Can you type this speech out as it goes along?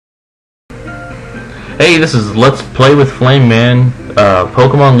Hey, this is Let's Play with Flame Man,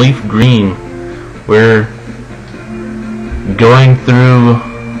 Pokemon Leaf Green. We're going through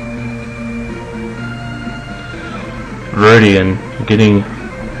Viridian, getting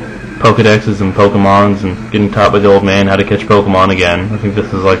Pokedexes and Pokemons, and getting taught by the old man how to catch Pokemon again. I think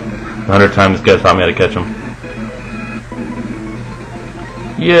this is like 100 times this guy taught me how to catch them.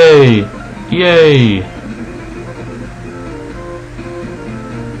 Yay! Yay!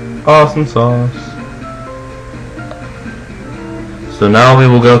 Awesome sauce. So now we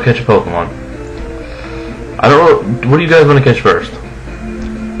will go catch a Pokemon. I don't know, what do you guys want to catch first?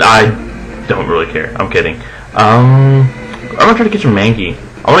 I don't really care. I'm kidding. I'm gonna try to catch a Mankey.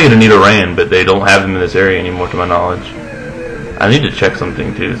 I want to get a Nidoran, but they don't have them in this area anymore to my knowledge. I need to check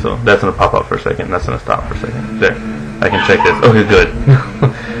something too, so that's gonna pop up for a second, that's gonna stop for a second. There. I can check this. Okay, good.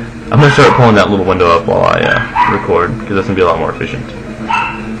 I'm gonna start pulling that little window up while I record, because that's gonna be a lot more efficient.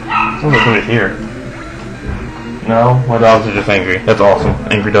 Oh, there's somebody here. No, my dogs are just angry. That's awesome.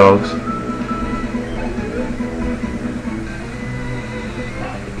 Angry dogs.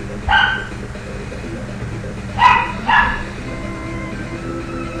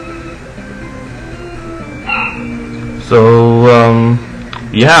 So,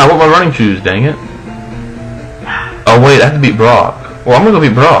 yeah, I want my running shoes, dang it. Oh wait, I have to beat Brock. Well, I'm gonna go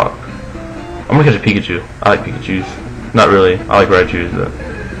beat Brock. I'm gonna catch a Pikachu. I like Pikachus. Not really. I like Raichus, but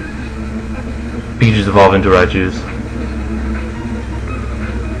Pikachus evolve into Raichus.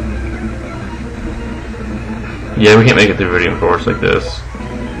 Yeah, we can't make it through Viridian Forest like this.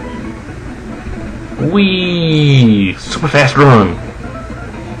 Whee! Super fast run!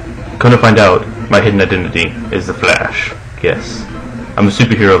 Come to find out, my hidden identity is the Flash. Yes. I'm a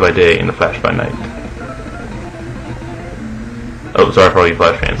superhero by day and the Flash by night. Oh, sorry for all you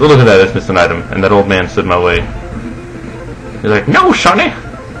Flash fans. Oh, look at that, that's missed an item. And that old man stood in my way. He's like, no, Sonny!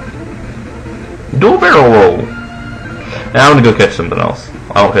 Do a barrel roll! Now I'm gonna go catch something else.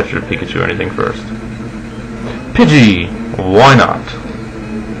 I won't catch your Pikachu or anything first. Pidgey! Why not?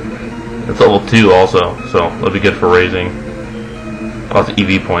 It's level 2 also, so it'll be good for raising. Lots of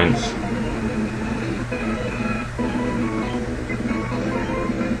EV points.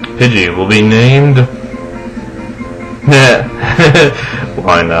 Pidgey will be named...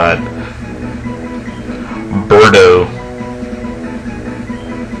 Why not? Birdo.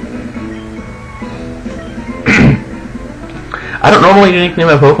 I don't normally nickname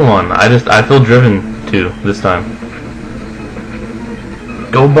my Pokemon. I feel driven to this time.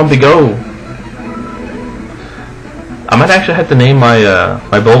 Go Bumpy go! I might actually have to name my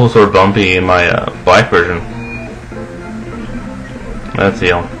my Bulbasaur Bumpy in my black version. Let's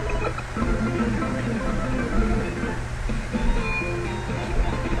see.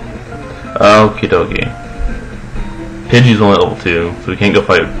 Okie dokie. Pidgey's only level 2, so we can't go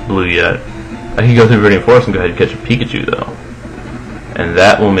fight Blue yet. I can go through Viridian Forest and go ahead and catch a Pikachu though. And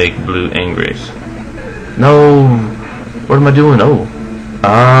that will make Blue angry. No! What am I doing? Oh.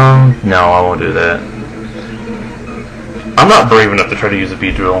 No, I won't do that. I'm not brave enough to try to use a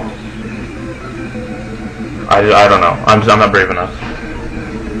Beedrill. I don't know. I'm not brave enough.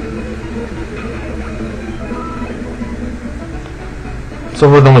 So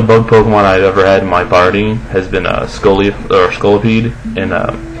far, the only bug Pokemon I've ever had in my party has been Scolipede in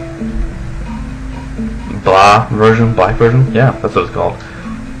Black version? Yeah, that's what it's called.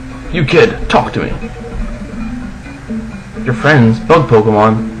 You kid, talk to me. Your friends, bug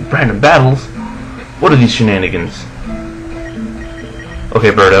Pokemon, random battles. What are these shenanigans?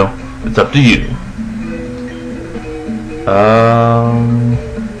 Okay, Birdo, it's up to you.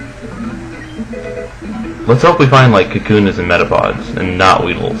 Let's hope we find like Kakunas and Metapods and not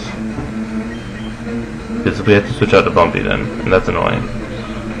Weedles. Because we have to switch out to Bumpy then, and that's annoying.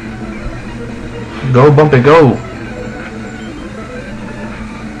 Go Bumpy go!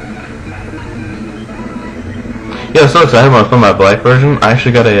 Yeah, I was so excited when I was playing my black version. I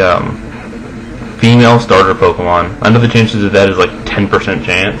actually got a female starter Pokemon. I know the chances of that is like 10%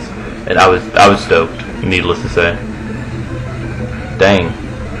 chance, and I was stoked, needless to say. Dang.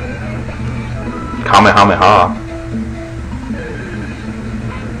 Kamehameha.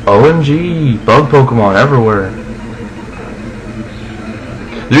 OMG, bug Pokemon everywhere.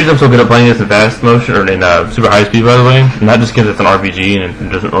 The reason I'm so good at playing this in fast motion, or in super high speed by the way, not just because it's an RPG and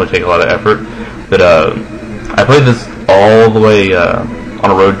it doesn't really take a lot of effort, but I played this all the way on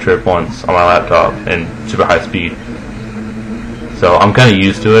a road trip once on my laptop in super high speed. So I'm kind of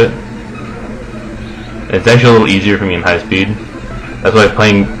used to it. It's actually a little easier for me in high speed. That's why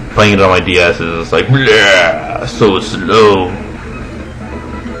playing it on my DS is just like, yeah, so slow.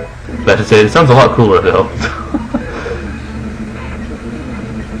 But to say, it sounds a lot cooler though.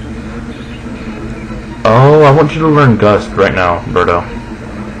 No, I want you to learn Gust right now, Birdo.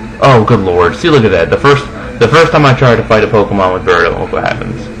 Oh, good lord. See, look at that. The first time I try to fight a Pokemon with Birdo, look what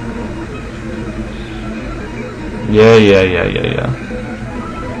happens. Yeah.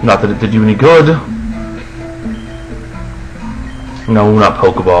 Not that it did you any good. No, not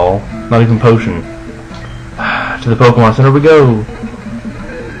Pokeball. Not even Potion. To the Pokemon Center we go.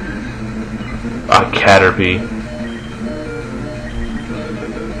 A Caterpie.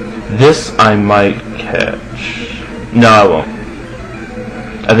 This I might catch. No, I won't.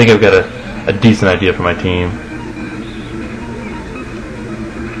 I think I've got a decent idea for my team.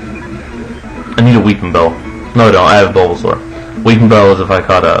 I need a Weeping Bell. No, I don't. I have Bulbasaur. Weeping Bell is if I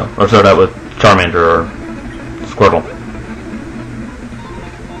caught or start out with Charmander or Squirtle.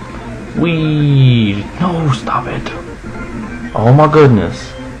 Wee! No, stop it! Oh my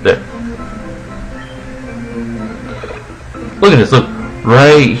goodness! There. Look at this. Look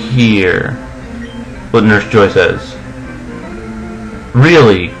right here. What Nurse Joy says.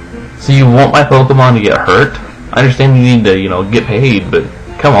 Really? So you want my Pokemon to get hurt? I understand you need to, get paid, but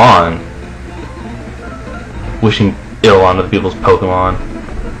come on. Wishing ill on other people's Pokemon.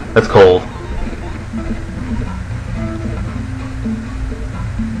 That's cold.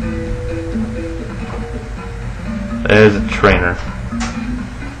 There's a trainer.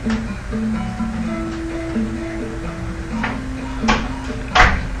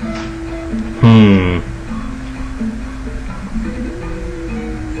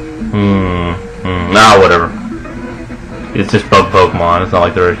 Nah, whatever. It's just bug Pokemon. It's not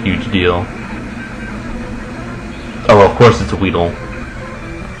like they're a huge deal. Oh, well, of course it's a Weedle.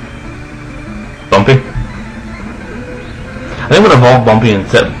 Bumpy? I think we're gonna evolve Bumpy and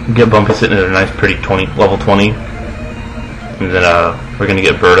get Bumpy sitting at a nice, pretty level 20. And then we're gonna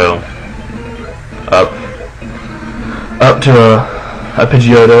get Birdo up to a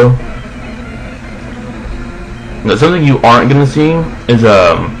Pidgeotto. Now, something you aren't gonna see is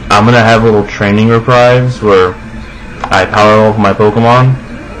I'm gonna have little training reprives where I power evolve my Pokemon.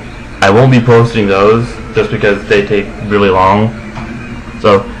 I won't be posting those just because they take really long.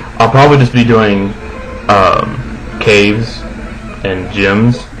 So I'll probably just be doing caves and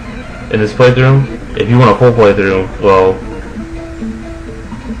gyms in this playthrough. If you want a full playthrough, well,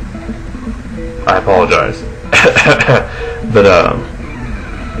 I apologize. But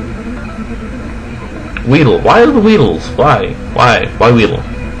Weedle. Why are the Weedles? Why? Why Weedle?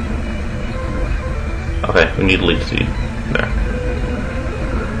 Okay, we need Leaf Seed. There.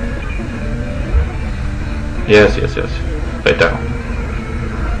 Yes. Right down.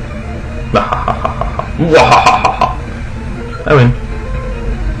 I win.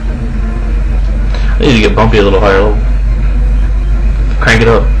 I need to get Bumpy a little higher level. Crank it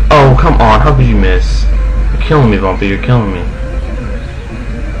up. Oh, come on. How could you miss? You're killing me, Bumpy. You're killing me.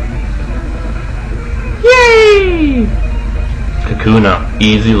 Yay! Kakuna.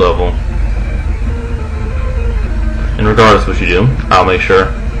 Easy level. And regardless of what you do, I'll make sure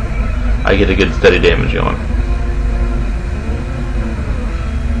I get a good steady damage going.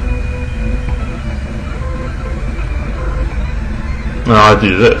 And I'll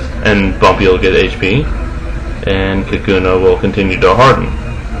do this. And Bumpy will get HP. And Kakuna will continue to harden.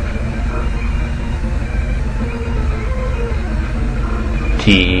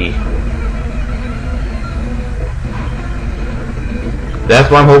 T. That's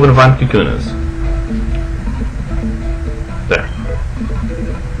why I'm hoping to find Kakunas. There.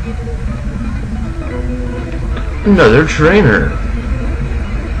 Another trainer.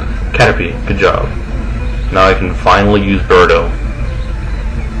 Caterpie, good job. Now I can finally use Birdo.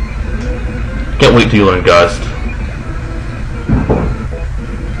 Can't wait till you learn Gust.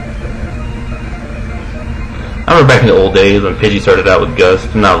 I remember back in the old days when Pidgey started out with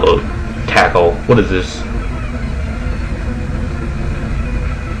Gust, now look, Tackle. What is this?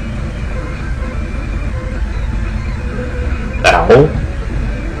 Owl?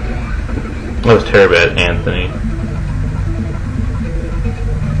 That was terrible at Anthony.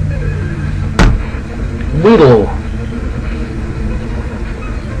 Weedle!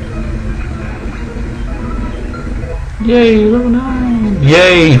 Yay, level 9!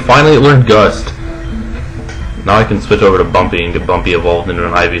 Yay, finally it learned Gust. Now I can switch over to Bumpy and get Bumpy evolved into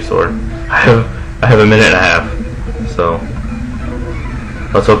an Ivysaur. I have a minute and a half. So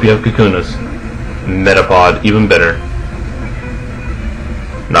let's hope you have Kakunas. Metapod, even better.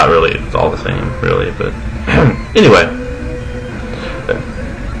 Not really, it's all the same, really, but anyway.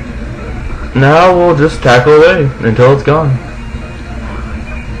 Now we'll just tackle away until it's gone.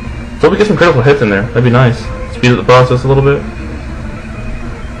 So we get some critical hits in there, that'd be nice. Speed up the process a little bit.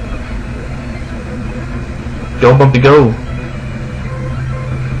 Go, Bumpy, go.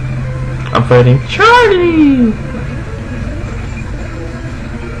 I'm fighting Charlie!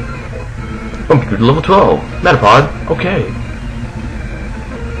 Oh, you're level 12. Metapod. Okay.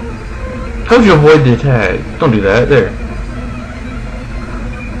 How'd you avoid the attack? Don't do that. There.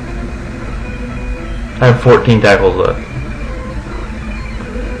 I have 14 tackles left.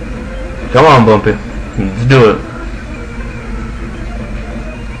 Come on, Bumpy. Let's do it.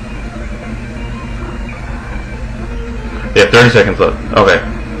 Yeah, 30 seconds left.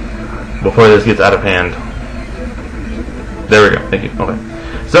 Okay. Before this gets out of hand. There we go. Thank you.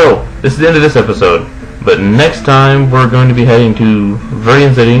 Okay. So, this is the end of this episode. But next time, we're going to be heading to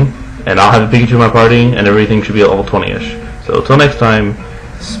Viridian City. And I'll have a Pikachu in my party. And everything should be at level 20-ish. So, until next time,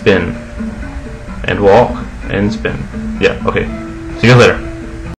 spin. And walk. And spin. Yeah, okay. See you guys later.